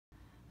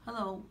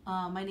Hello,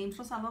 my name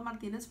is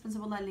Martinez,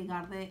 principal at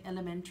Ligarde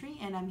Elementary,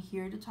 and I'm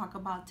here to talk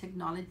about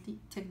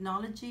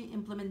technology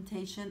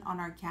implementation on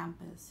our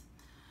campus.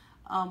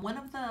 One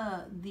of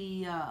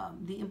the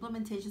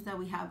implementations that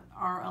we have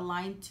are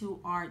aligned to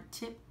our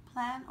TIP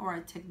plan or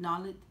our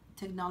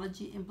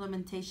technology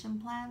implementation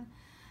plan,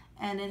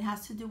 and it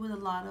has to do with a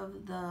lot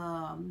of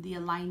the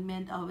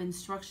alignment of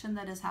instruction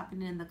that is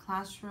happening in the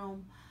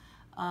classroom,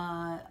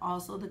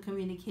 also the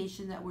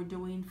communication that we're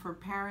doing for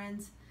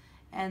parents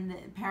and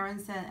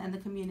the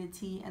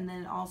community, and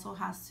then it also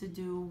has to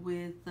do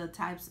with the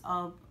types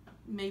of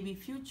maybe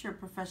future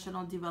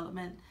professional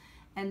development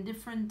and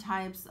different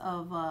types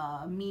of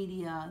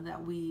media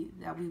that we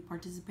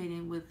participate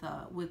in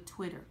with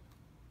Twitter.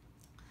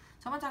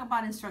 So I'm going to talk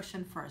about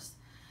instruction first.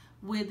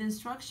 With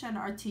instruction,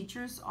 our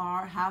teachers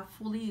have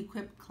fully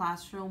equipped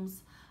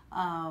classrooms.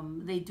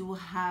 They do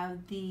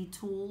have the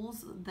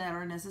tools that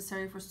are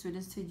necessary for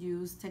students to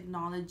use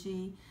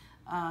technology.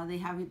 They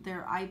have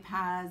their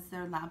iPads,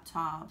 their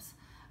laptops,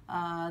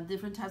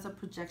 different types of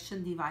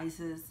projection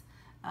devices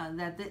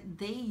that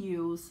they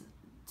use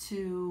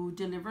to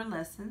deliver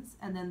lessons,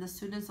 and then the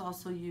students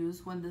also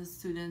use when the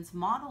students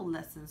model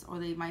lessons, or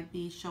they might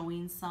be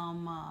showing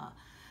some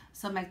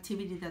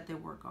activity that they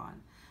work on.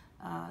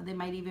 They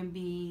might even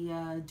be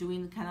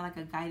doing kind of like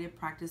a guided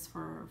practice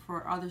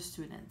for other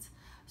students.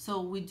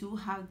 So we do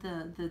have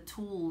the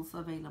tools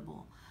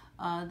available.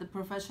 The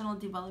professional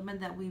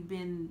development that we've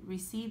been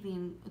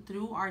receiving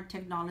through our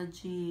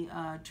technology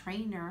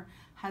trainer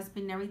has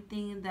been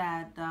everything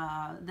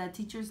that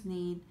teachers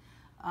need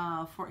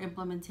for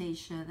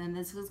implementation, and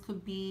this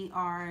could be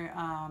our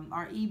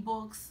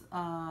ebooks,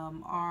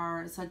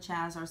 such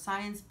as our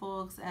science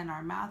books and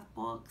our math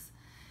books.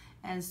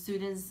 And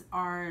students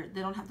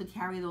they don't have to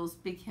carry those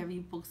big heavy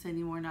books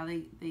anymore. Now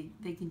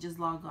they can just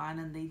log on,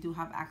 and they do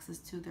have access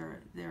to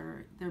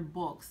their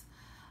books.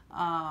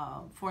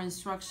 For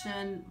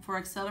instruction, for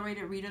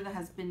accelerated reader that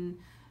has been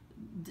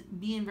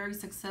being very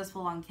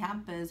successful on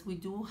campus, we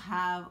do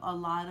have a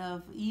lot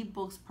of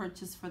ebooks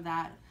purchased for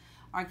that.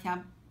 Our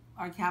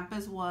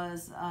campus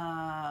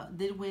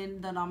did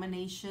win the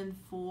nomination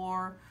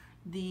for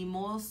the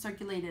most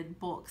circulated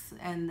books,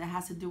 and it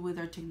has to do with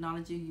our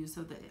technology use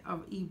of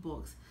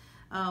ebooks.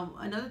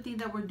 Another thing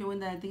that we're doing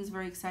that I think is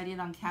very exciting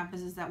on campus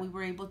is that we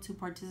were able to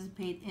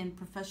participate in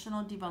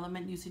professional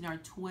development using our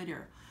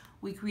Twitter.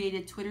 We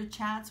created Twitter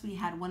chats. We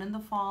had one in the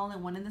fall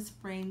and one in the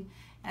spring.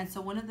 And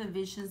so one of the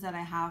visions that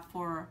I have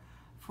for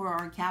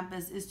our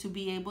campus is to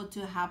be able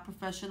to have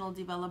professional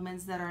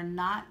developments that are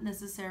not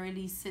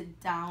necessarily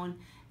sit down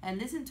and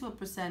listen to a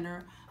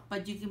presenter,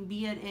 but you can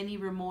be at any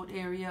remote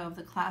area of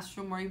the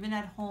classroom or even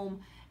at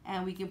home,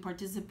 and we can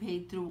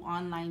participate through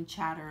online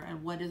chatter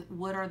and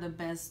what are the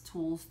best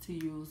tools to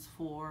use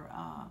for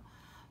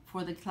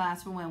the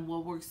classroom, and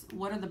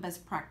what are the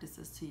best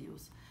practices to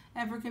use.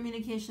 And for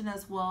communication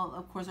as well,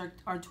 of course,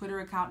 our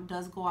Twitter account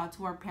does go out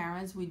to our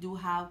parents. We do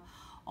have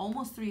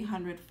almost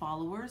 300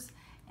 followers,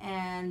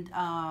 and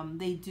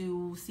they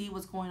do see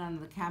what's going on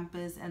the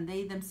campus, and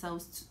they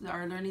themselves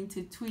are learning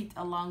to tweet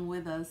along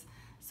with us.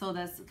 So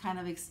that's kind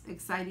of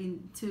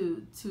exciting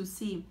to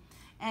see.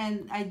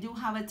 And I do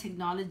have a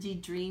technology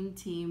dream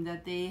team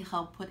that they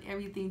help put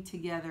everything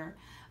together.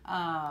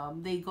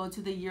 They go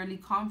to the yearly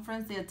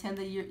conference. They attend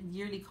the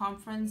yearly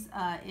conference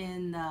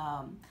in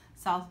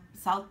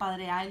South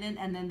Padre Island,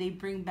 and then they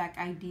bring back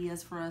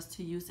ideas for us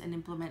to use and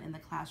implement in the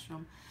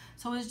classroom.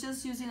 So it's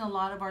just using a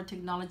lot of our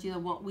technology,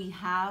 of what we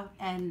have,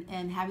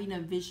 and having a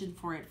vision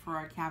for it for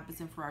our campus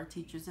and for our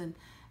teachers, and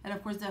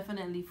of course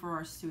definitely for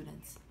our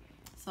students.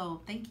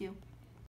 So thank you.